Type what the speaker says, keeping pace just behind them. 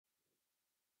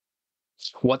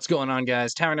What's going on,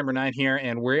 guys? Tower number 9 here,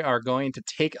 and we are going to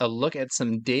take a look at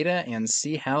some data and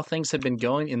see how things have been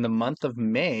going in the month of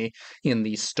May in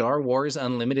the Star Wars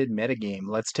Unlimited metagame.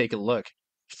 Let's take a look.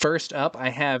 First up, I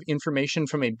have information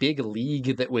from a big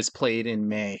league that was played in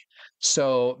May.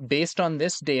 So, based on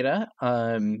this data,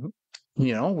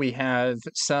 we have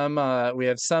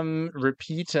some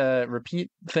repeat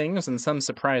things and some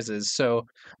surprises. So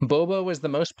Boba was the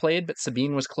most played, but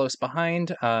Sabine was close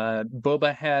behind.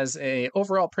 Boba has a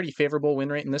overall pretty favorable win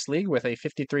rate in this league with a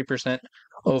 53%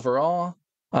 overall.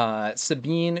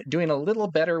 Sabine doing a little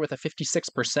better with a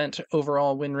 56%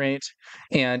 overall win rate.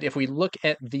 And if we look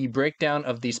at the breakdown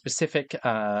of the specific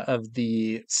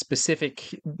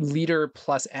leader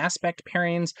plus aspect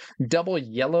pairings, double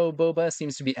yellow Boba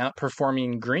seems to be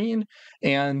outperforming green,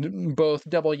 and both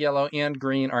double yellow and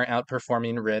green are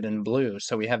outperforming red and blue.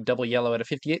 So we have double yellow at a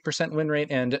 58% win rate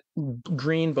and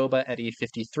green Boba at a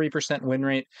 53% win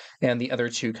rate, and the other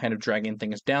two kind of dragging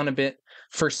things down a bit.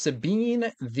 For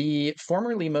Sabine, the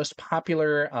formerly most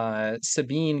popular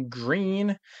Sabine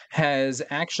green has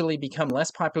actually become less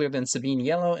popular than Sabine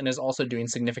yellow and is also doing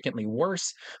significantly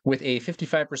worse with a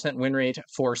 55% win rate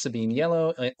for Sabine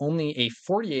yellow, only a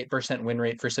 48% win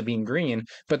rate for Sabine green.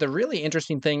 But the really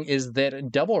interesting thing is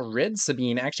that double red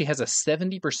Sabine actually has a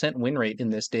 70% win rate in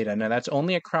this data. Now that's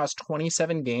only across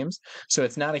 27 games, so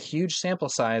it's not a huge sample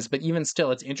size, but even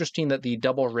still, it's interesting that the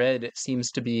double red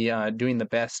seems to be doing the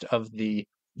best of the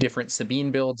different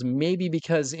Sabine builds, maybe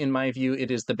because, in my view,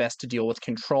 it is the best to deal with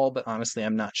control, but honestly,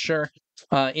 I'm not sure.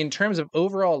 In terms of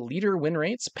overall leader win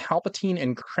rates, Palpatine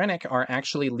and Krennic are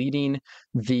actually leading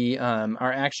the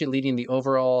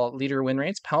overall leader win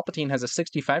rates. Palpatine has a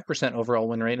 65% overall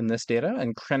win rate in this data,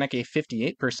 and Krennic a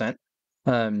 58%.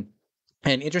 And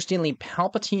interestingly,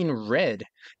 Palpatine Red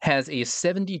has a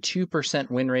 72%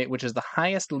 win rate, which is the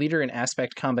highest leader and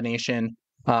aspect combination,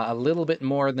 a little bit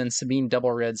more than Sabine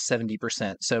Double Red's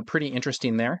 70%. So pretty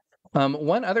interesting there.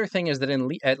 One other thing is that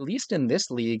at least in this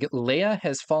league, Leia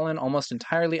has fallen almost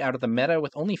entirely out of the meta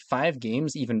with only 5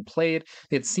 games even played.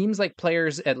 It seems like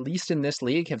players, at least in this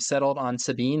league, have settled on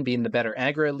Sabine being the better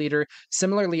aggro leader.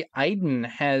 Similarly, Iden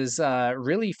has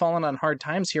really fallen on hard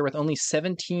times here with only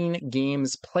 17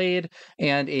 games played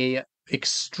and a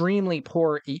extremely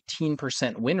poor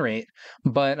 18% win rate,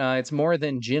 but it's more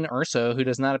than Jyn Erso, who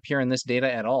does not appear in this data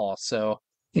at all. So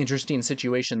interesting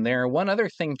situation there. One other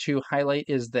thing to highlight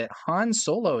is that Han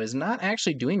Solo is not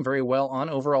actually doing very well on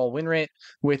overall win rate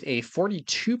with a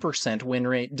 42% win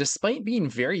rate, despite being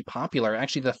very popular,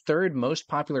 actually the third most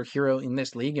popular hero in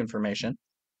this league information.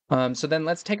 So then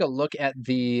let's take a look at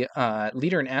the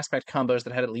leader and aspect combos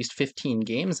that had at least 15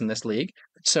 games in this league.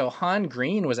 So Han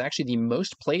Green was actually the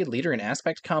most played leader and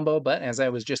aspect combo, but as I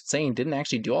was just saying, didn't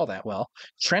actually do all that well.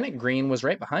 Krennic Green was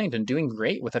right behind and doing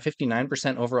great with a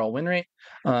 59% overall win rate.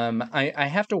 I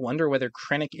have to wonder whether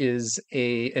Krennic is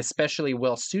a especially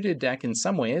well-suited deck in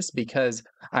some ways, because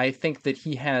I think that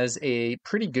he has a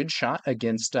pretty good shot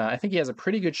against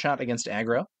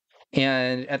aggro,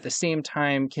 and at the same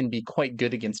time can be quite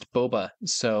good against Boba.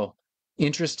 So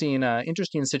interesting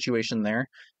situation there.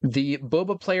 The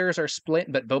Boba players are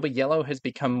split, but Boba Yellow has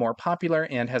become more popular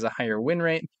and has a higher win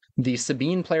rate. The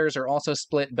Sabine players are also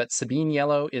split, but Sabine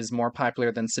Yellow is more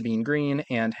popular than Sabine Green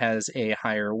and has a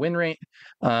higher win rate.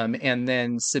 And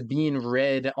then Sabine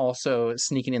Red also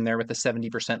sneaking in there with a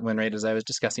 70% win rate, as I was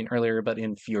discussing earlier, but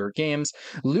in fewer games.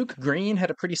 Luke Green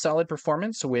had a pretty solid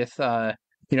performance with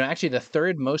actually the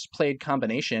third most played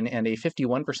combination and a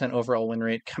 51% overall win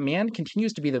rate. Command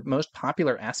continues to be the most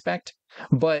popular aspect,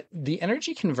 but the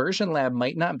energy conversion lab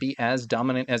might not be as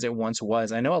dominant as it once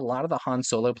was. I know a lot of the Han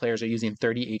Solo players are using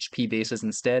 30 HP bases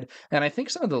instead, and I think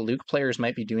some of the Luke players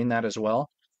might be doing that as well.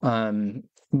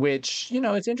 Which,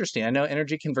 it's interesting. I know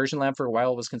Energy Conversion Lab for a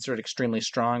while was considered extremely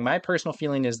strong. My personal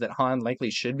feeling is that Han likely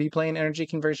should be playing Energy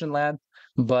Conversion Lab,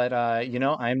 but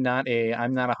I'm not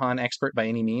a Han expert by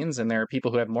any means, and there are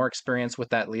people who have more experience with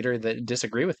that leader that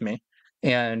disagree with me.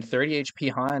 And 30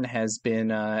 HP Han has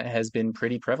been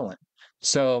pretty prevalent.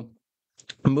 So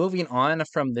moving on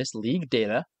from this league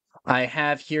data, I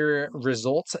have here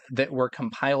results that were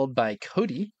compiled by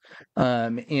Cody,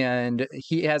 and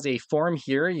he has a form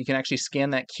here. You can actually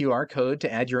scan that QR code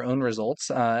to add your own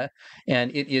results, and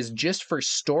it is just for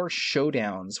Store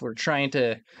Showdowns. We're trying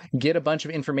to get a bunch of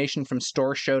information from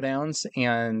Store Showdowns,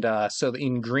 and so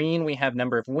in green we have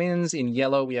number of wins, in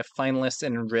yellow we have finalists,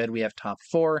 and in red we have top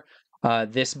 4.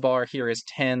 This bar here is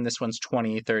 10, this one's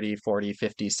 20, 30, 40,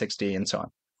 50, 60, and so on.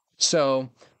 So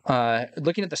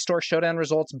looking at the Store Showdown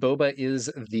results, Boba is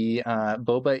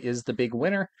the big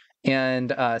winner,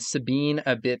 and Sabine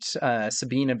a bit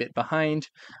behind.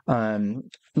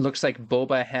 Looks like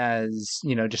Boba has,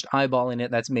 just eyeballing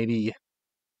it, that's maybe,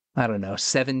 I don't know,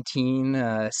 17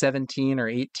 or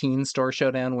 18 Store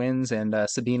Showdown wins, and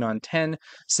Sabine on 10.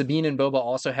 Sabine and Boba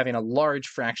also having a large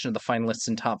fraction of the finalists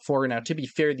in top 4. Now, to be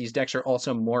fair, these decks are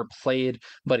also more played,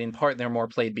 but in part they're more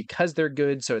played because they're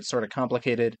good, so it's sort of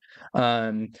complicated.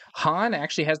 Han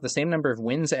actually has the same number of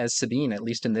wins as Sabine, at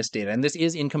least in this data, and this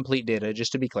is incomplete data,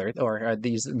 just to be clear, or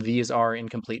these are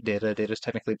incomplete data. Data is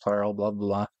technically plural, blah,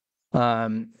 blah, blah.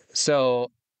 So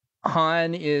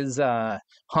Han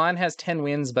has 10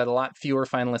 wins, but a lot fewer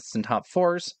finalists in top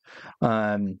 4s.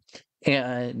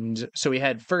 And so we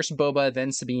had first Boba,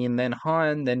 then Sabine, then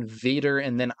Han, then Vader,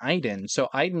 and then Iden. So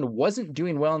Iden wasn't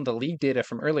doing well in the league data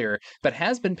from earlier, but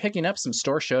has been picking up some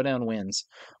Store Showdown wins,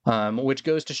 which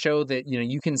goes to show that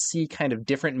you can see kind of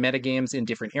different metagames in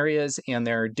different areas, and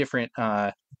there are different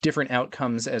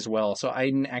outcomes as well. So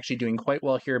Iden actually doing quite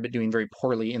well here, but doing very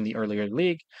poorly in the earlier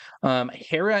league.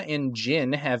 Hera and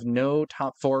Jin have no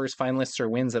top 4s, finalists, or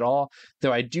wins at all,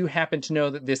 though I do happen to know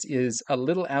that this is a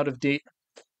little out of date,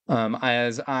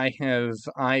 as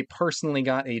I personally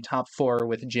got a top 4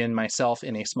 with Jin myself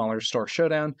in a smaller Store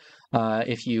Showdown.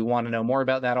 If you want to know more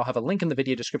about that, I'll have a link in the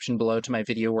video description below to my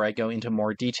video where I go into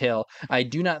more detail. I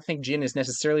do not think Jin is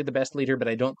necessarily the best leader, but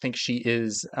I don't think she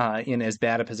is in as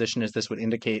bad a position as this would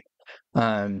indicate.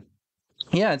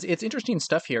 Yeah, it's interesting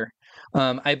stuff here.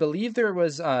 I believe there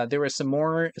was some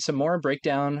more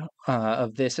breakdown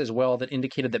of this as well that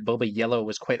indicated that Boba Yellow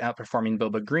was quite outperforming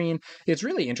Boba Green. It's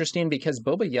really interesting because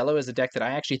Boba Yellow is a deck that I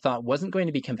actually thought wasn't going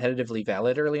to be competitively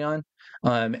valid early on.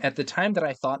 At the time that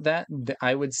I thought that,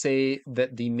 I would say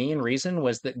that the main reason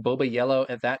was that Boba Yellow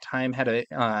at that time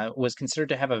was considered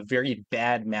to have a very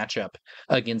bad matchup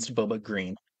against Boba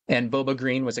Green. And Boba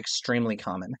Green was extremely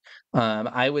common.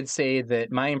 I would say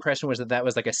that my impression was that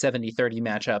was like a 70-30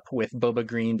 matchup, with Boba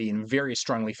Green being very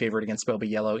strongly favored against Boba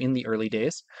Yellow in the early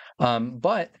days.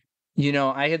 But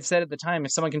I had said at the time,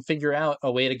 if someone can figure out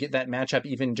a way to get that matchup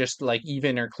even just like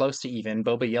even or close to even,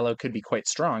 Boba Yellow could be quite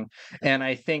strong. And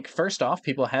I think first off,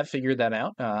 people have figured that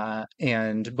out,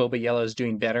 and Boba Yellow is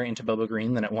doing better into Boba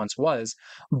Green than it once was.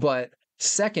 But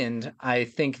second, I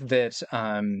think that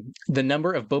the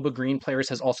number of Boba Green players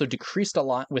has also decreased a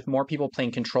lot, with more people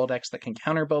playing control decks that can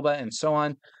counter Boba and so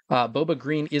on. Boba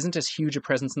Green isn't as huge a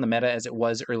presence in the meta as it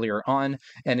was earlier on,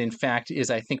 and in fact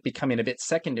is, I think, becoming a bit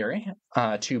secondary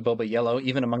to Boba Yellow,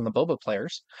 even among the Boba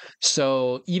players.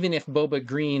 So even if Boba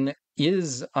Green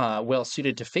is well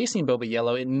suited to facing Boba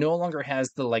Yellow, it no longer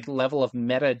has the level of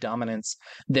meta dominance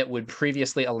that would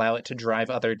previously allow it to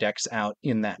drive other decks out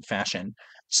in that fashion.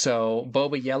 So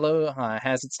Boba Yellow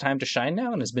has its time to shine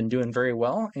now and has been doing very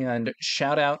well. And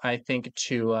shout out, I think,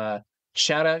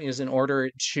 shout out is in order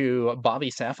to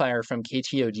Bobby Sapphire from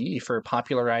KTOG for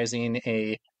popularizing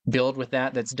a build with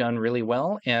that's done really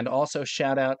well. And also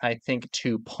shout out, I think,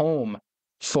 to Poem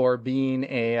for being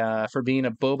a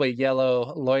Boba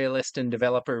Yellow loyalist and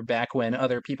developer back when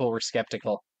other people were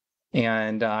skeptical.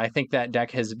 And I think that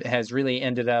deck has really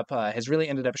ended up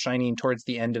shining towards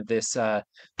the end of this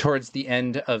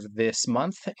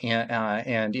month,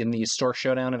 and in these Store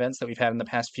Showdown events that we've had in the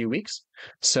past few weeks.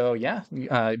 So yeah,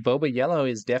 Boba Yellow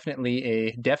is definitely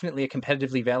a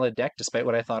competitively valid deck, despite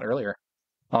what I thought earlier.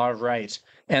 All right.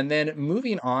 And then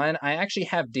moving on, I actually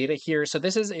have data here. So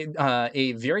this is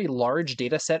a very large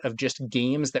data set of just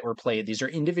games that were played. These are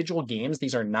individual games.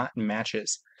 These are not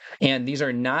matches. And these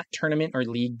are not tournament or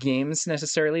league games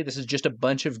necessarily. This is just a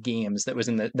bunch of games that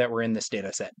were in this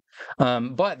data set.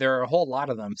 But there are a whole lot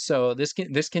of them. So this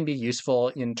can be useful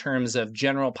in terms of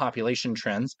general population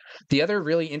trends. The other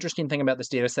really interesting thing about this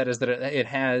data set is that it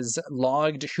has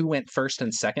logged who went first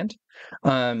and second.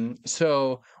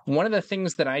 So one of the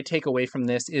things that I take away from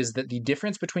this is that the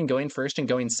difference between going first and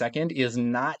going second is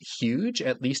not huge,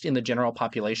 at least in the general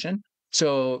population.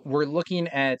 So we're looking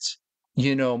at,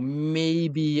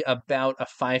 maybe about a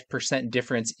 5%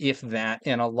 difference, if that,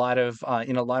 and in a lot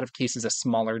of cases, a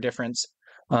smaller difference.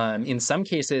 In some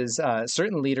cases,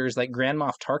 certain leaders like Grand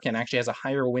Moff Tarkin actually has a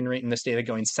higher win rate in this data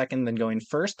going second than going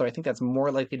first, though I think that's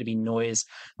more likely to be noise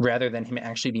rather than him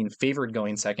actually being favored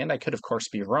going second. I could, of course,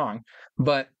 be wrong.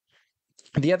 But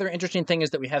the other interesting thing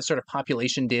is that we have sort of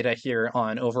population data here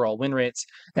on overall win rates,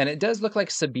 and it does look like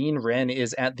Sabine Wren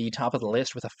is at the top of the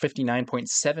list with a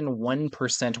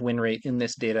 59.71% win rate in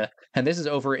this data, and this is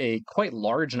over a quite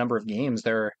large number of games.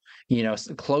 They're,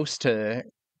 close to,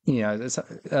 it's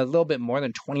a little bit more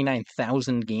than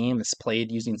 29,000 games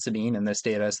played using Sabine in this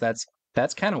data, so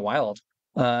that's kind of wild.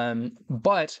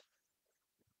 But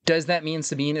Does that mean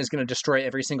Sabine is going to destroy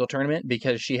every single tournament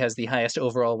because she has the highest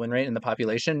overall win rate in the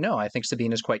population? No, I think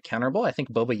Sabine is quite counterable. I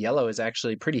think Boba Yellow is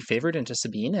actually pretty favored into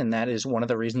Sabine, and that is one of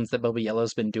the reasons that Boba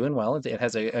Yellow's been doing well. It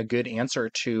has a good answer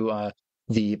to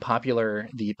the popular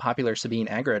Sabine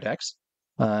aggro decks.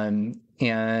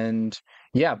 And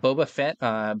yeah, Boba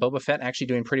Fett actually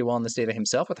doing pretty well in this data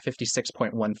himself with a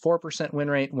 56.14% win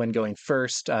rate when going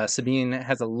first. Sabine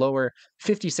has a lower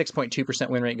 56.2%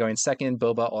 win rate going second.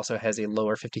 Boba also has a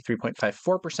lower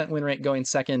 53.54% win rate going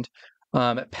second.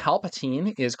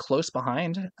 Palpatine is close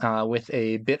behind with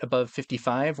a bit above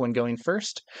 55 when going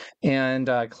first and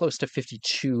close to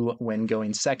 52 when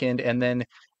going second. And then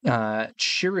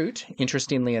Chirrut,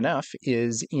 interestingly enough,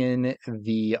 is in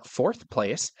the fourth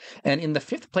place. And in the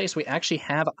fifth place, we actually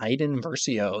have Iden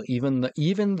Versio.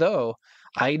 Even though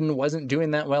Iden wasn't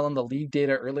doing that well in the league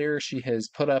data earlier, she has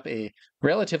put up a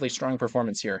relatively strong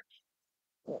performance here.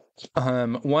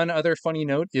 One other funny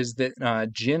note is that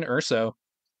Jin Urso,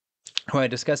 who I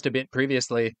discussed a bit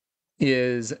previously,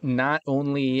 is not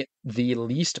only the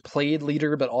least played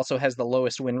leader, but also has the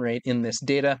lowest win rate in this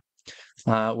data,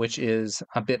 which is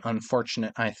a bit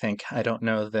unfortunate, I think. I don't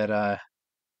know that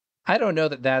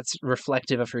that's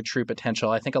reflective of her true potential.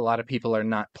 I think a lot of people are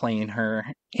not playing her,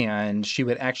 and she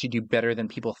would actually do better than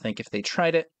people think if they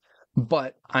tried it.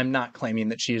 But I'm not claiming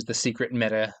that she is the secret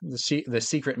meta, the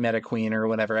secret meta queen or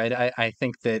whatever.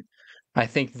 I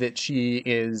think that she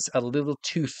is a little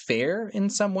too fair in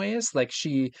some ways. Like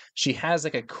she has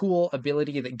like a cool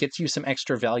ability that gets you some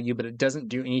extra value, but it doesn't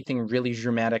do anything really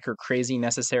dramatic or crazy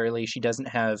necessarily. She doesn't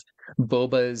have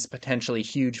Boba's potentially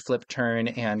huge flip turn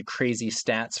and crazy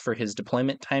stats for his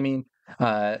deployment timing.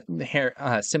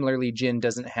 Similarly, Jin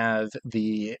doesn't have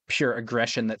the pure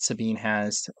aggression that Sabine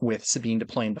has, with Sabine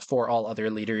deploying before all other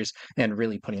leaders and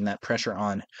really putting that pressure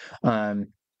on.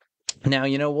 Now,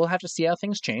 we'll have to see how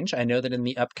things change. I know that in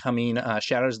the upcoming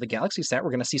Shadows of the Galaxy set,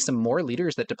 we're going to see some more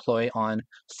leaders that deploy on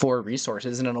 4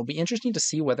 resources, and it'll be interesting to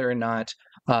see whether or not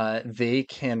they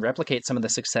can replicate some of the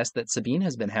success that Sabine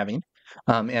has been having,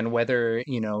 and whether,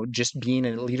 just being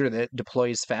a leader that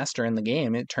deploys faster in the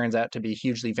game, it turns out to be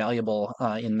hugely valuable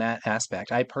in that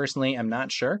aspect. I personally am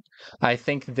not sure. I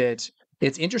think that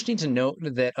it's interesting to note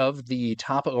that of the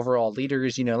top overall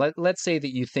leaders, let's say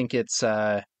that you think it's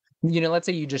let's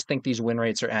say you just think these win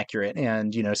rates are accurate,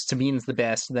 and Sabine's the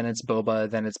best, then it's Boba,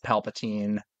 then it's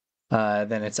Palpatine,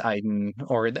 then it's Iden,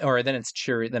 or then it's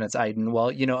Chirrut, then it's Iden.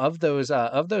 Well, of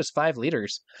those 5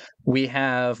 leaders, we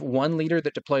have 1 leader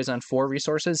that deploys on 4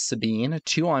 resources, Sabine,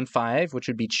 2 on 5, which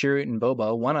would be Chirrut and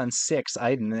Boba, 1 on 6,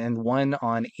 Iden, and 1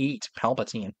 on 8,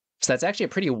 Palpatine. So that's actually a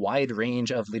pretty wide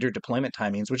range of leader deployment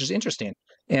timings, which is interesting.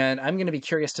 And I'm going to be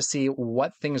curious to see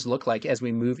what things look like as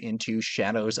we move into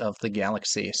Shadows of the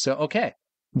Galaxy. So, okay,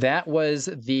 that was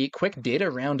the quick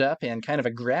data roundup and kind of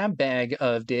a grab bag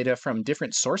of data from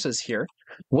different sources here.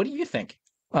 What do you think?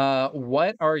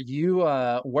 What are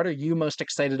you most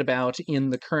excited about in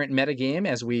the current metagame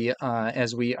as we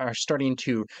are starting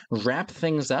to wrap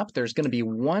things up? There's going to be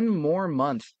 1 more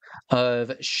month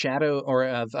of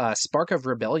Spark of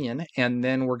Rebellion, and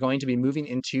then we're going to be moving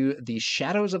into the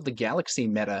Shadows of the Galaxy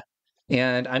meta.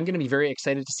 And I'm going to be very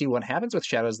excited to see what happens with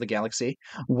Shadows of the Galaxy.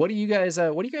 What do you guys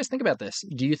think about this?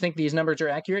 Do you think these numbers are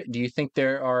accurate? Do you think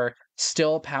there are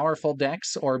still powerful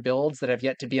decks or builds that have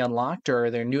yet to be unlocked, or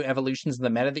are there new evolutions in the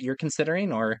meta that you're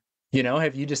considering? Or,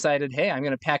 have you decided, hey, I'm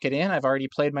going to pack it in. I've already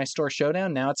played my Store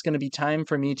Showdown. Now it's going to be time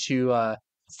for me to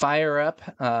fire up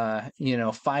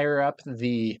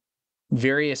the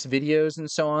various videos and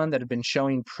so on that have been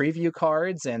showing preview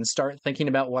cards and start thinking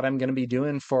about what I'm going to be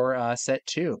doing for set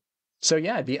 2. So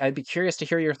yeah, I'd be curious to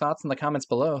hear your thoughts in the comments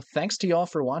below. Thanks to y'all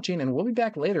for watching, and we'll be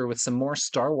back later with some more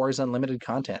Star Wars Unlimited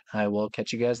content. I will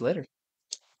catch you guys later.